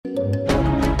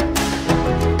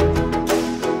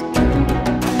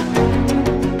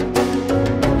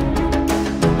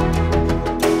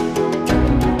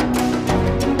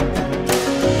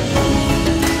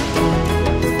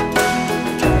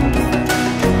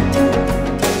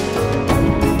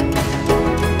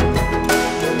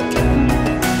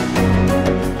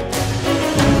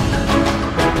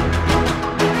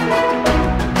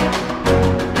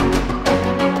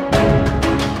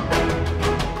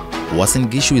Uasin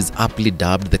Gishu is aptly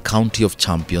dubbed the county of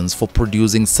champions for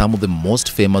producing some of the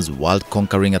most famous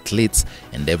world-conquering athletes,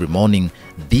 and every morning,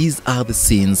 these are the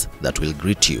scenes that will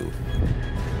greet you.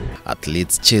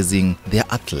 Athletes chasing their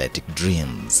athletic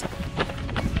dreams.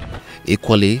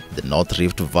 Equally, the North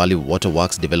Rift Valley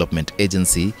Waterworks Development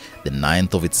Agency, the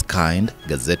 9th of its kind,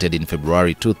 gazetted in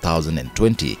February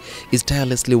 2020, is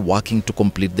tirelessly working to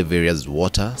complete the various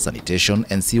water, sanitation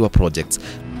and sewer projects.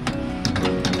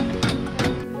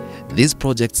 These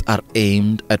projects are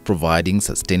aimed at providing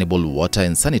sustainable water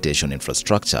and sanitation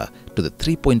infrastructure to the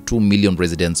 3.2 million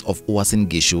residents of Uasin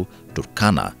Gishu,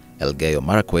 Turkana, Elgeyo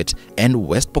Marakwet and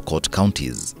West Pokot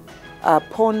counties.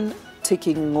 Upon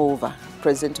taking over,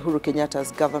 President Uhuru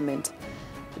Kenyatta's government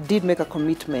did make a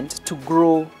commitment to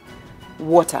grow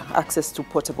water, access to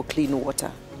potable clean water,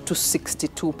 to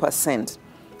 62%.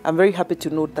 I'm very happy to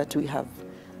note that we have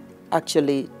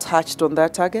actually touched on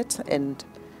that target and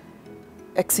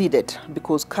exceeded,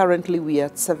 because currently we are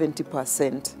at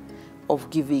 70% of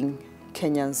giving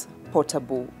Kenyans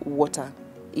potable water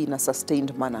in a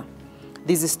sustained manner.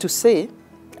 This is to say,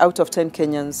 out of 10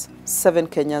 Kenyans, 7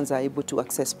 Kenyans are able to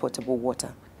access potable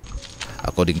water.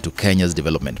 According to Kenya's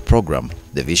development program,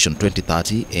 the Vision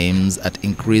 2030 aims at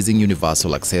increasing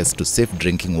universal access to safe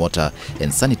drinking water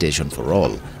and sanitation for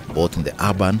all, both in the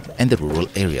urban and the rural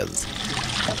areas.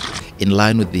 In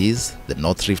line with these, the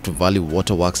North Rift Valley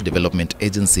Waterworks Development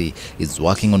Agency is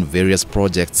working on various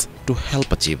projects to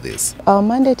help achieve this. Our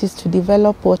mandate is to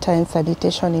develop water and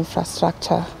sanitation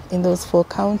infrastructure in those 4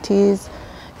 counties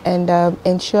and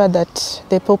ensure that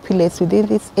the populace within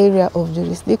this area of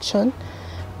jurisdiction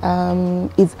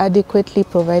is adequately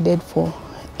provided for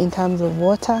in terms of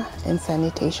water and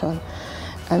sanitation.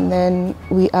 And then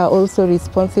we are also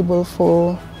responsible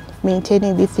for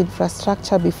maintaining this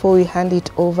infrastructure before we hand it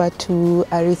over to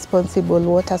a responsible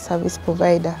water service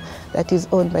provider that is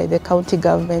owned by the county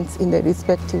governments in the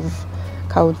respective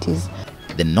counties.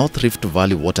 The North Rift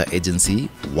Valley Water Agency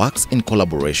works in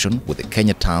collaboration with the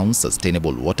Kenya Town's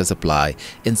Sustainable Water Supply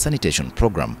and Sanitation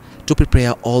Program to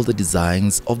prepare all the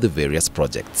designs of the various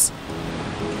projects.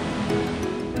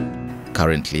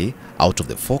 Currently, out of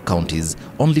the 4 counties,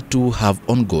 only 2 have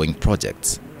ongoing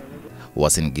projects.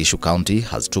 Uasin Gishu County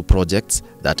has 2 projects,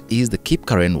 that is the Keep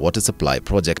Karen Water Supply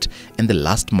Project and the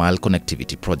Last Mile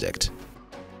Connectivity Project.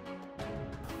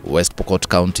 West Pokot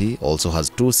County also has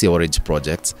 2 sewerage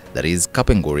projects, that is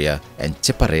Kapenguria and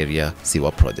Chepareria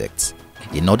sewer projects.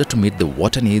 In order to meet the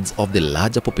water needs of the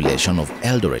larger population of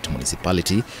Eldoret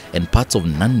Municipality and parts of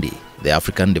Nandi, the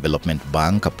African Development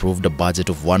Bank approved a budget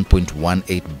of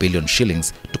 1.18 billion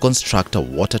shillings to construct a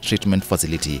water treatment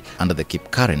facility under the Keep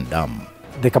Karen Dam.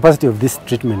 The capacity of this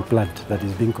treatment plant that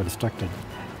is being constructed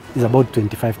is about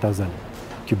 25,000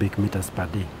 cubic meters per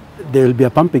day. There will be a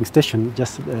pumping station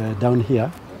just down here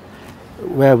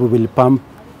where we will pump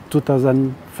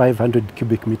 2,500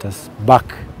 cubic meters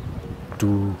back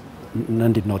to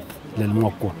Nandi North,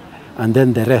 Lelmokwa, and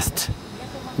then the rest,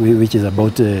 which is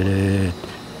about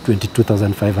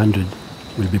 22,500,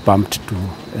 will be pumped to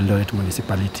Eldoret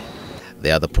Municipality. The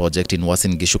other project in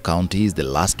Uasin Gishu County is the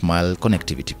Last Mile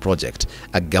Connectivity Project,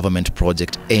 a government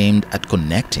project aimed at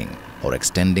connecting or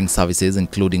extending services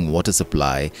including water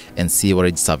supply and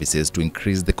sewerage services to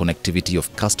increase the connectivity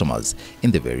of customers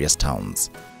in the various towns.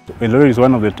 Eldoret is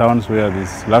one of the towns where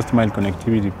this Last Mile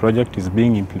Connectivity Project is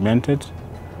being implemented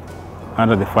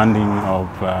under the funding of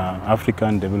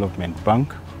African Development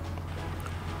Bank.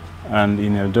 And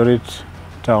in Eldoret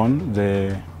town,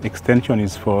 the extension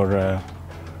is for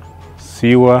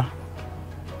sewer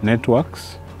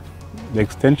networks. The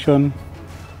extension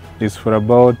is for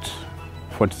about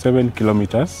 47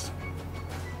 kilometers,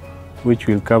 which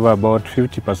will cover about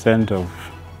 50% of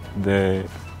the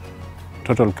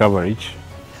total coverage.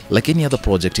 Like any other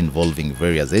project involving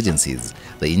various agencies,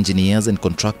 the engineers and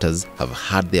contractors have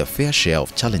had their fair share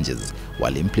of challenges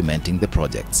while implementing the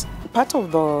projects. Part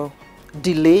of the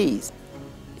delays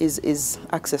is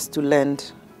access to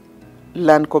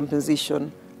land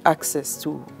compensation, access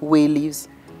to way leaves.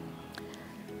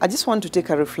 I just want to take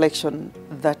a reflection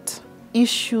that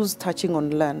issues touching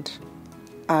on land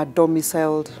are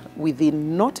domiciled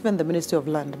within not even the Ministry of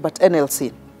Land, but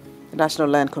NLC, National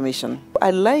Land Commission. I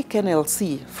like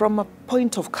NLC from a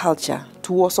point of culture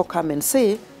to also come and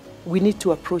say we need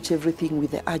to approach everything with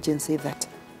the urgency that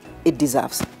it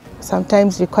deserves.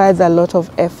 Sometimes requires a lot of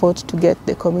effort to get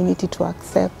the community to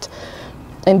accept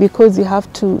And because we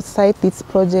have to site these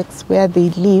projects where they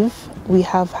live, we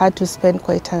have had to spend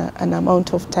quite an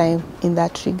amount of time in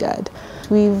that regard.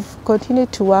 We've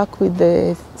continued to work with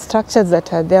the structures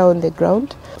that are there on the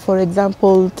ground. For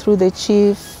example, through the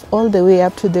chief, all the way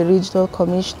up to the regional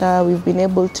commissioner, we've been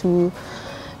able to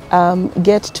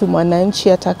get to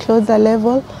Mwananchi at a closer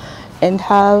level and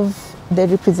have the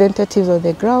representatives on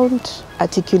the ground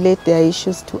articulate their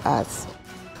issues to us.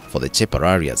 For the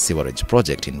Chepararia Sewerage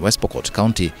Project in West Pokot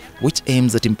County, which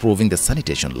aims at improving the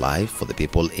sanitation life for the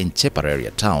people in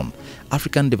Chepararia town,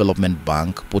 African Development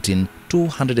Bank put in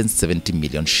 270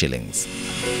 million shillings.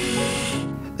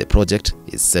 The project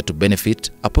is set to benefit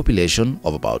a population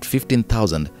of about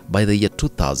 15,000 by the year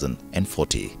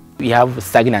 2040. We have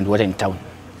stagnant water in town,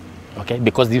 okay?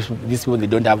 Because these people, they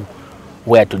don't have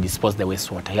where to dispose the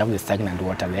wastewater. You have the stagnant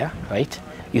water there, right?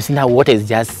 You see now water is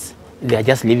just, they are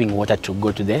just leaving water to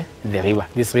go to the river.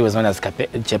 This river is known as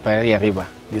Chepararia River,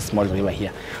 this small river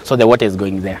here. So the water is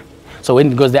going there. So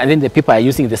when it goes there, and then the people are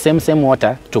using the same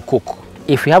water to cook.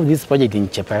 If we have this project in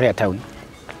Chepararia town,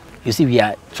 you see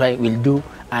we'll do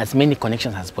as many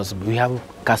connections as possible. We have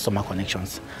customer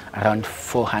connections, around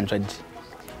 400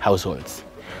 households.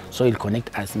 So we'll connect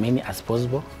as many as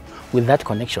possible. With that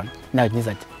connection, now it means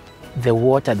that the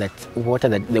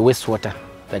wastewater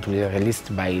that will be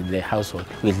released by the household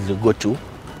will go to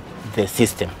the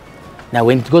system. Now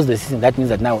when it goes to the system, that means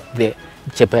that now the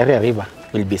Chepararia River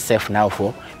will be safe now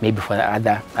for maybe for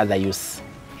other use.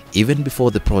 Even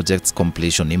before the project's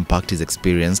completion, impact is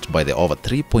experienced by the over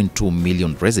 3.2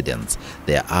 million residents.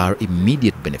 There are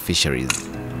immediate beneficiaries.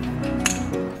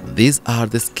 These are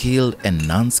the skilled and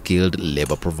non-skilled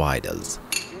labor providers.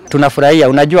 Tunafurahia,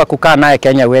 unajua kukaa naye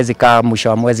Kenya huwezi kaa mwisho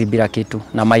wa mwezi bila kitu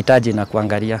na mahitaji na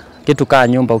kuangalia. Kitu kaa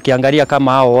nyumba, ukiangalia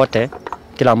kama hao wote,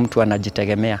 kila mtu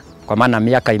anajitegemea. Kwa maana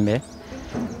miaka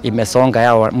imesonga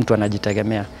yao, mtu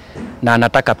anajitegemea na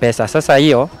anataka pesa. Sasa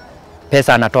hiyo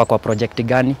pesa anatoa kwa project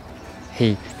gani?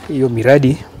 Hiyo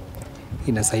miradi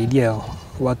inasaidia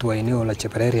watu wa eneo la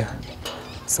Chepararia,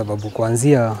 sababu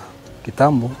kuanzia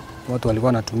kitambo watu walikuwa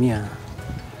wanatumia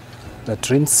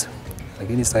latrines,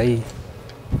 lakini sasa hii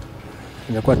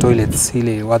imekuwa toilets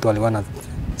ile watu walikuwa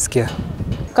wanasikia.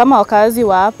 Kama wakazi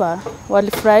wa hapa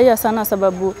walifurahia sana,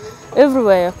 sababu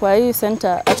everywhere kwa hii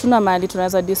center hatuna mahali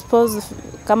tunaweza dispose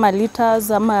kama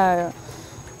liters ama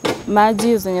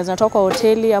maji zenye zinatoka kwa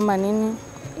hoteli ama nini,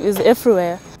 is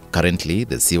everywhere. Currently,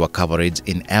 the sewer coverage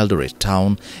in Eldoret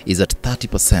town is at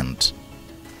 30%.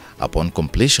 Upon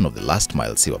completion of the last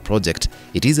mile sewer project,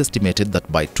 it is estimated that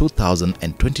by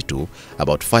 2022,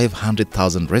 about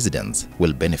 500,000 residents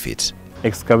will benefit.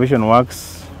 Excavation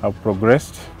works have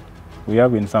progressed. We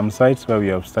have in some sites where we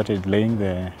have started laying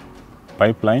the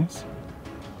pipelines.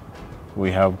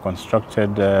 We have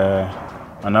constructed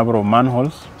a number of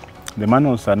manholes. The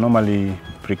manholes are normally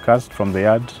precast from the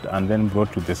yard and then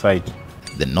brought to the site.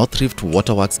 The North Rift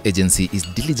Waterworks Agency is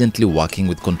diligently working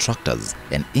with contractors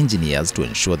and engineers to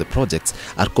ensure the projects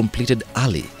are completed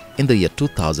early in the year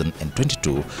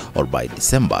 2022 or by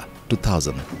December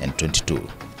 2022.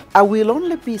 I will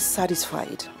only be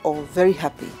satisfied or very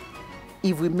happy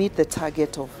if we meet the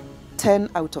target of 10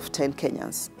 out of 10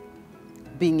 Kenyans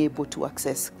being able to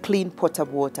access clean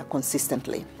potable water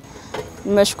consistently.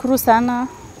 Nimeshukuru sana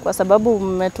kwa sababu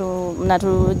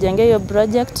mnatujengea hiyo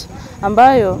project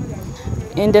ambayo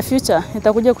in the future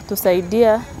itakuja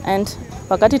kutusaidia, and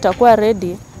wakati itakuwa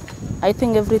ready, I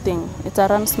think everything it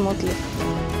runs smoothly.